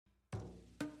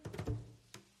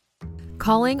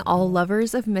Calling all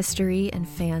lovers of mystery and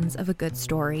fans of a good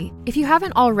story. If you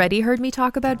haven't already heard me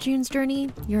talk about June's Journey,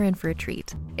 you're in for a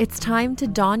treat. It's time to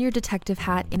don your detective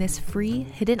hat in this free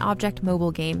hidden object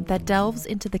mobile game that delves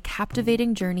into the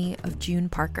captivating journey of June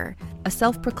Parker, a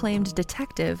self-proclaimed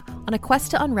detective on a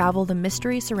quest to unravel the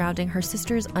mystery surrounding her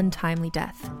sister's untimely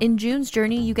death. In June's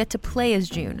Journey, you get to play as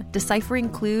June, deciphering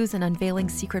clues and unveiling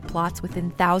secret plots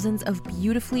within thousands of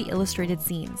beautifully illustrated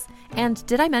scenes. And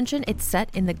did I mention it's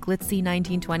set in the glitzy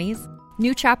 1920s?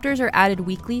 New chapters are added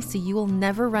weekly, so you will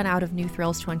never run out of new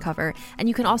thrills to uncover, and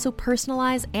you can also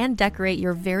personalize and decorate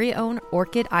your very own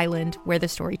Orchid Island where the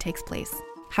story takes place.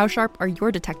 How sharp are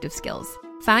your detective skills?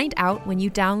 Find out when you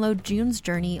download June's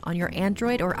Journey on your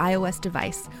Android or iOS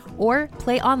device, or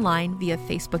play online via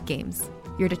Facebook Games.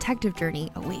 Your detective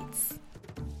journey awaits.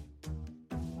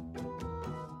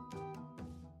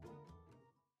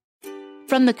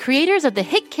 From the creators of the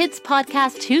hit kids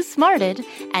podcast Too Smarted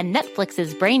and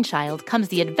Netflix's Brainchild comes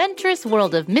the adventurous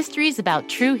world of mysteries about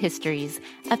true histories,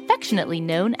 affectionately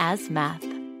known as math.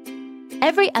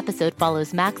 Every episode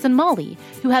follows Max and Molly,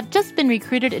 who have just been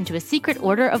recruited into a secret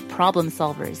order of problem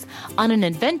solvers, on an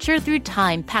adventure through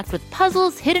time packed with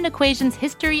puzzles, hidden equations,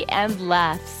 history, and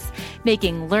laughs,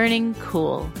 making learning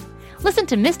cool. Listen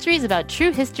to Mysteries About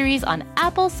True Histories on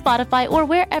Apple, Spotify, or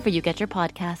wherever you get your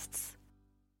podcasts.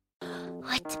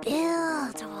 What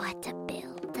to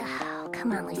build? Oh,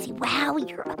 come on, Lucy. Wow,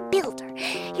 you're a builder.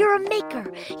 You're a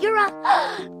maker.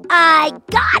 I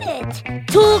got it!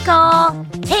 Tool call.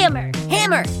 Hammer.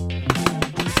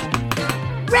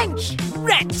 Wrench.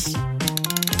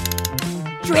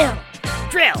 Drill.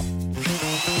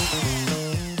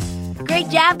 Great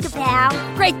job,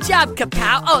 Kapow. Great job,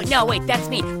 Kapow. Oh, no, wait, that's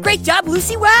me. Great job,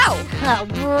 Lucy. Wow. Oh,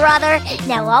 brother.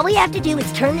 Now all we have to do is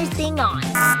turn this thing on.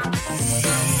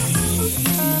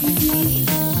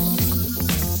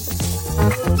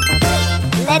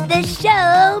 Let the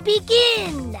show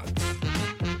begin!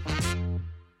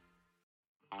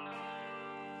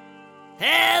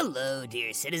 Hello,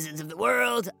 dear citizens of the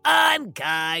world. I'm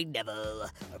Guy Neville.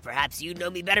 Or perhaps you know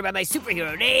me better by my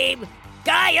superhero name,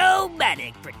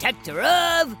 Guy-O-Matic, protector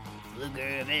of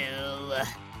Pflugerville.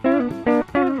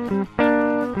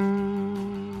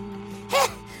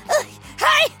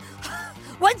 Hi!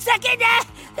 1 second!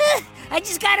 I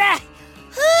just gotta...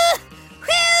 Whew!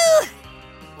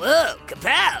 Whoa,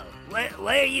 Kapow!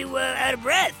 Why are you out of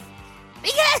breath?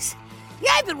 Because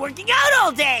I've been working out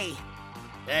all day.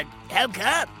 How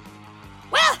come?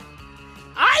 Well,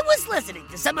 I was listening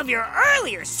to some of your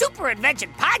earlier Super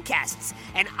Invention podcasts,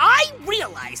 and I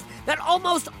realized that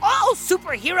almost all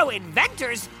superhero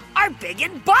inventors are big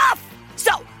and buff.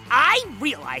 So I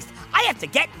realized I have to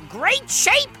get in great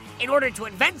shape in order to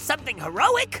invent something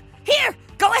heroic. Here,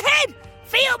 go ahead,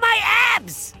 feel my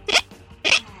abs.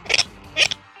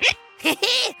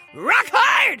 Rock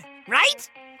hard, right?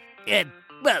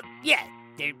 Well, yeah,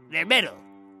 they're metal.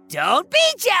 Don't be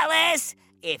jealous.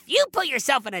 If you put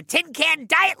yourself in a tin can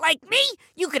diet like me,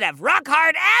 you could have rock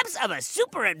hard abs of a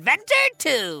super inventor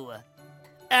too.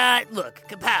 Look,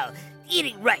 Kapow,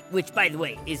 eating right, which by the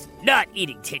way is not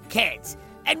eating tin cans,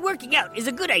 and working out is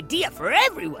a good idea for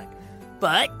everyone.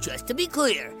 But just to be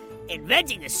clear,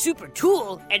 inventing a super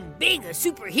tool and being a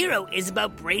superhero is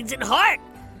about brains and heart,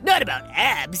 not about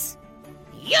abs.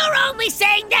 You're only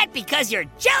saying that because you're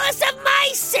jealous of my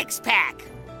six-pack.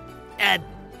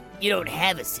 You don't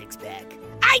have a six-pack.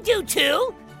 I do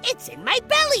too. It's in my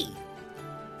belly.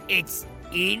 It's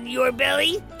in your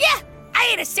belly? Yeah, I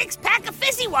ate a six-pack of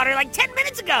fizzy water like 10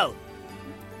 minutes ago.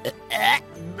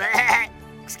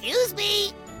 Excuse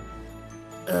me.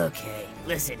 Okay,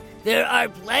 listen, there are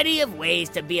plenty of ways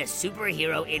to be a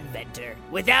superhero inventor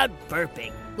without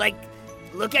burping. Like,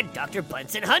 look at Dr.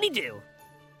 Bunsen Honeydew.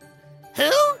 Who?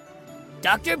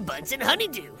 Dr. Bunsen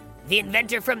Honeydew, the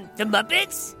inventor from the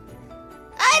Muppets?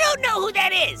 I don't know who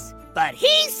that is, but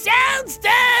he sounds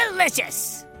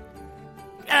delicious.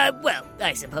 Well,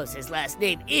 I suppose his last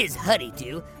name is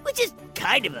Honeydew, which is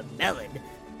kind of a melon.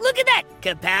 Look at that,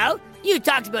 Kapow. You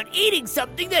talked about eating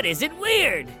something that isn't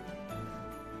weird.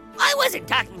 I wasn't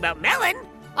talking about melon.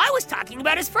 I was talking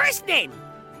about his first name,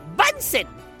 Bunsen,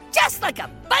 just like a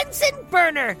Bunsen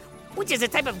burner, which is a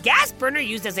type of gas burner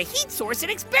used as a heat source in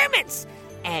experiments,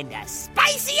 and a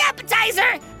spicy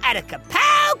appetizer at a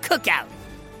Kapow cookout.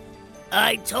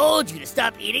 I told you to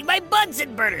stop eating my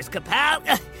Bunsen burners, Kapow.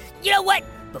 You know what?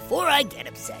 Before I get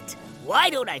upset, why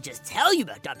don't I just tell you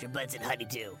about Dr. Bunsen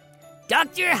Honeydew?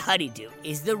 Dr. Honeydew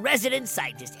is the resident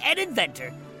scientist and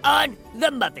inventor on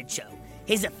The Muppet Show.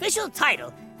 His official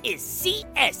title is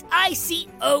C.S.I.C.O.E,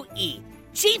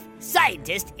 Chief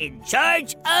Scientist in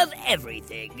Charge of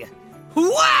Everything.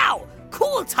 Wow!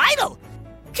 Cool title!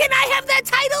 Can I have that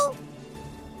title?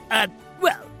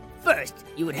 Well, first,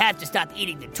 you would have to stop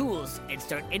eating the tools and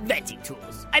start inventing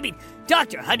tools. I mean,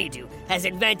 Dr. Honeydew has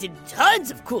invented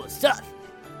tons of cool stuff.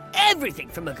 Everything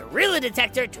from a gorilla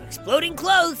detector to exploding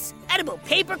clothes, edible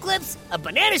paper clips, a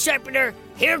banana sharpener,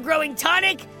 hair-growing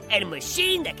tonic, and a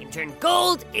machine that can turn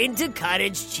gold into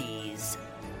cottage cheese.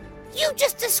 You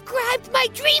just described my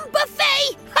dream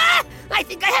buffet! Ha! I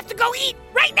think I have to go eat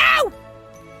right now!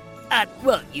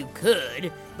 Well, you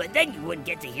could, but then you wouldn't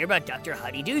get to hear about Dr.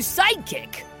 Honeydew's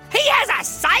sidekick. He has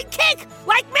a sidekick?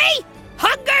 Like me?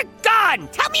 Hunger gone!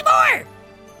 Tell me more!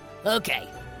 Okay,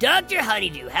 Dr.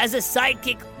 Honeydew has a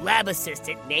sidekick lab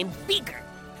assistant named Beaker.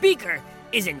 Beaker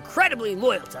is incredibly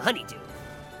loyal to Honeydew,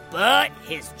 but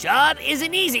his job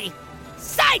isn't easy.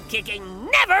 Sidekicking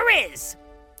never is!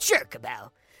 Sure,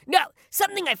 Kapow. Now,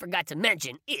 something I forgot to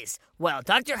mention is, while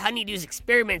Dr. Honeydew's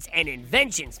experiments and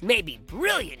inventions may be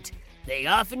brilliant, they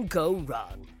often go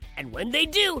wrong. And when they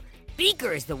do,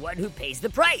 Beaker is the one who pays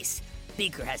the price.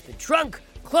 Beaker has been shrunk,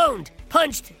 cloned,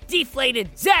 punched,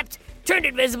 deflated, zapped, turned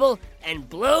invisible, and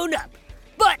blown up.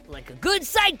 But like a good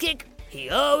sidekick, he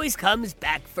always comes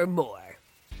back for more.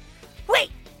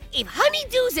 Wait, if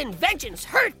Honeydew's inventions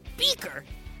hurt Beaker,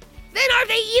 then are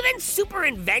they even super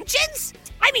inventions?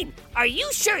 I mean, are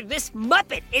you sure this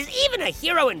Muppet is even a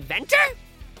hero inventor?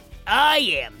 I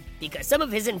am, because some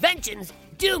of his inventions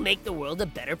do make the world a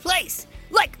better place.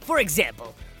 Like, for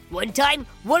example, one time,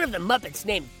 one of the Muppets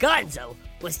named Gonzo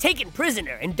was taken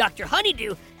prisoner, and Dr.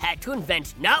 Honeydew had to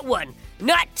invent not one,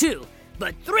 not two,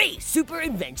 but 3 super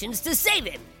inventions to save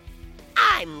him.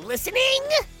 I'm listening.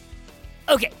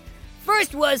 Okay,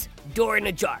 first was door in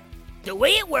a jar. The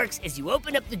way it works is you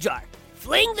open up the jar,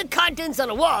 fling the contents on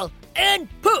a wall, and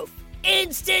poof,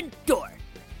 instant door.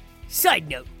 Side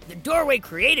note, the doorway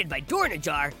created by Door in a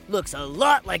Jar looks a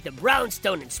lot like the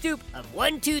brownstone and stoop of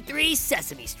 123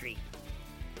 Sesame Street.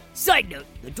 Side note,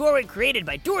 the doorway created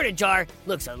by Door in a Jar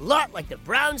looks a lot like the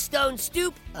brownstone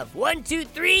stoop of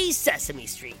 123 Sesame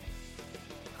Street.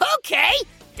 Okay,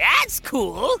 that's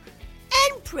cool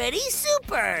and pretty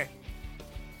super.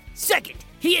 Second,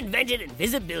 he invented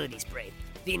invisibility spray.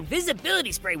 The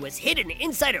invisibility spray was hidden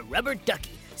inside a rubber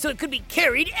ducky, so it could be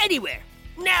carried anywhere.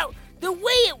 Now, the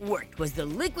way it worked was the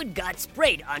liquid got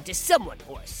sprayed onto someone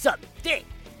or something,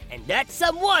 and that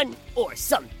someone or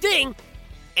something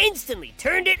instantly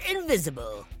turned it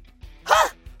invisible. Huh!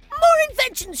 More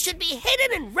inventions should be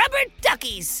hidden in rubber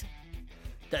duckies.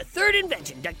 The third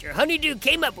invention Dr. Honeydew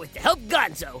came up with to help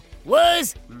Gonzo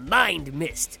was Mind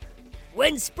Mist.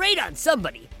 When sprayed on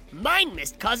somebody, Mind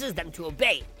Mist causes them to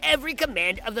obey every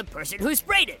command of the person who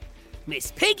sprayed it.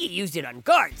 Miss Piggy used it on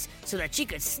guards so that she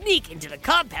could sneak into the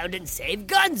compound and save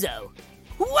Gonzo.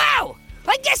 Wow!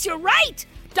 I guess you're right!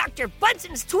 Dr.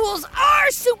 Bunsen's tools are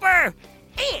super!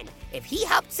 And if he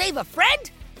helped save a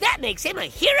friend, that makes him a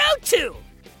hero too!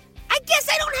 I guess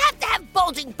I don't have to have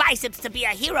bulging biceps to be a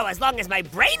hero as long as my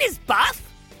brain is buff!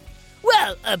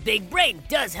 Well, a big brain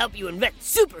does help you invent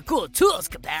super cool tools,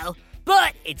 Kapow.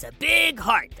 But it's a big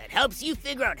heart that helps you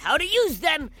figure out how to use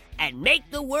them and make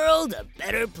the world a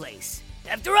better place.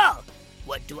 After all,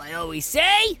 what do I always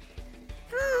say?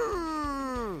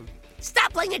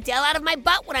 Stop playing Adele out of my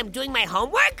butt when I'm doing my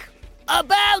homework?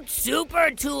 About super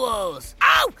tools.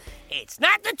 Oh, it's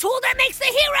not the tool that makes the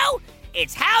hero.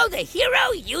 It's how the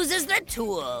hero uses the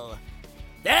tool.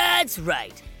 That's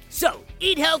right. So,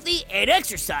 eat healthy and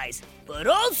exercise, but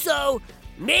also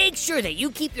make sure that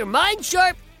you keep your mind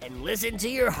sharp and listen to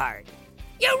your heart.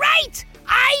 You're right!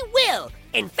 I will!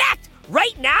 In fact,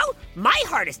 right now, my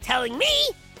heart is telling me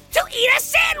to eat a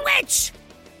sandwich!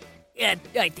 Yeah,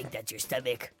 I think that's your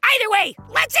stomach. Either way,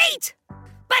 let's eat!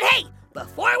 But hey,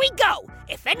 before we go,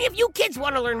 if any of you kids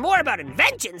want to learn more about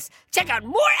inventions, check out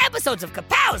more episodes of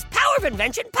Kapow's Power of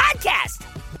Invention podcast!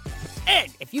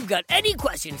 And if you've got any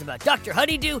questions about Dr.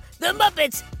 Honeydew, the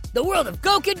Muppets, the world of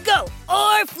Go Kid Go,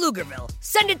 or Pflugerville,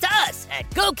 send it to us at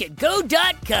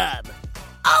gokidgo.com.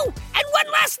 Oh, and one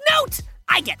last note!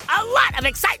 I get a lot of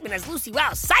excitement as Lucy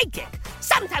Wow's sidekick.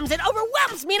 Sometimes it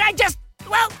overwhelms me and I just,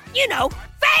 well, you know,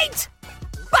 faint!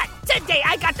 But today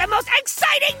I got the most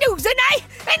exciting news and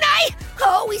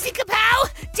oh, easy Kapow,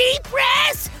 deep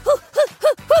breaths,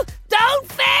 don't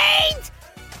faint!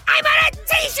 I'm on a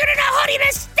t-shirt and a hoodie and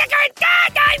a sticker and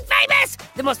God, I'm famous!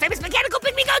 The most famous mechanical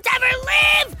pygmy goat to ever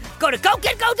live! Go to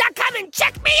GoKidGo.com and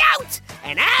check me out!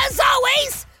 And as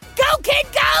always, Go Kid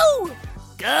Go!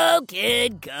 Go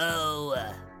Kid Go!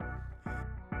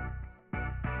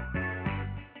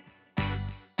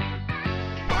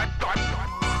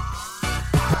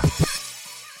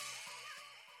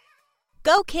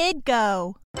 Go Kid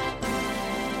Go!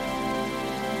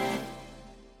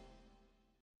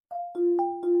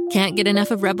 Can't get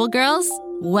enough of Rebel Girls?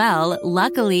 Well,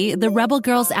 luckily, the Rebel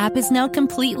Girls app is now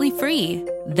completely free.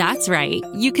 That's right.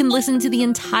 You can listen to the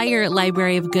entire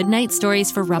library of goodnight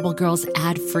stories for Rebel Girls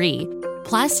ad-free.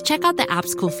 Plus, check out the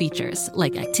app's cool features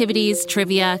like activities,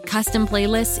 trivia, custom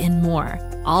playlists, and more.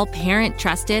 All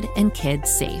parent-trusted and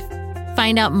kids-safe.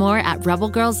 Find out more at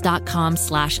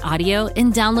rebelgirls.com/audio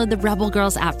and download the Rebel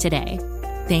Girls app today.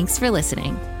 Thanks for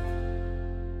listening.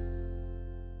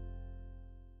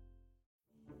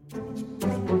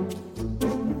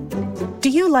 Do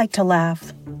you like to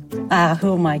laugh?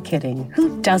 Who am I kidding?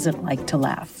 Who doesn't like to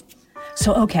laugh?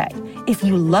 So, okay, if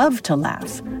you love to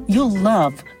laugh, you'll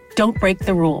love Don't Break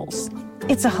the Rules.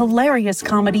 It's a hilarious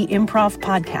comedy improv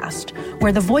podcast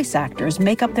where the voice actors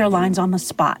make up their lines on the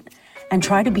spot and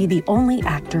try to be the only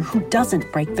actor who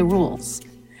doesn't break the rules.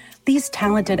 These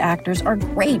talented actors are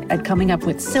great at coming up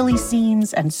with silly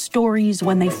scenes and stories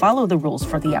when they follow the rules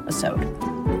for the episode.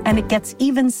 And it gets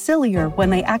even sillier when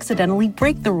they accidentally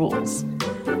break the rules.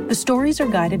 The stories are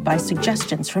guided by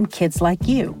suggestions from kids like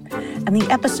you, and the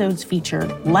episodes feature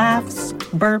laughs,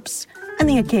 burps, and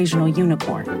the occasional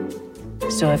unicorn.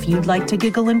 So if you'd like to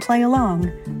giggle and play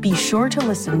along, be sure to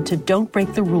listen to Don't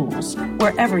Break the Rules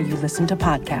wherever you listen to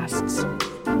podcasts.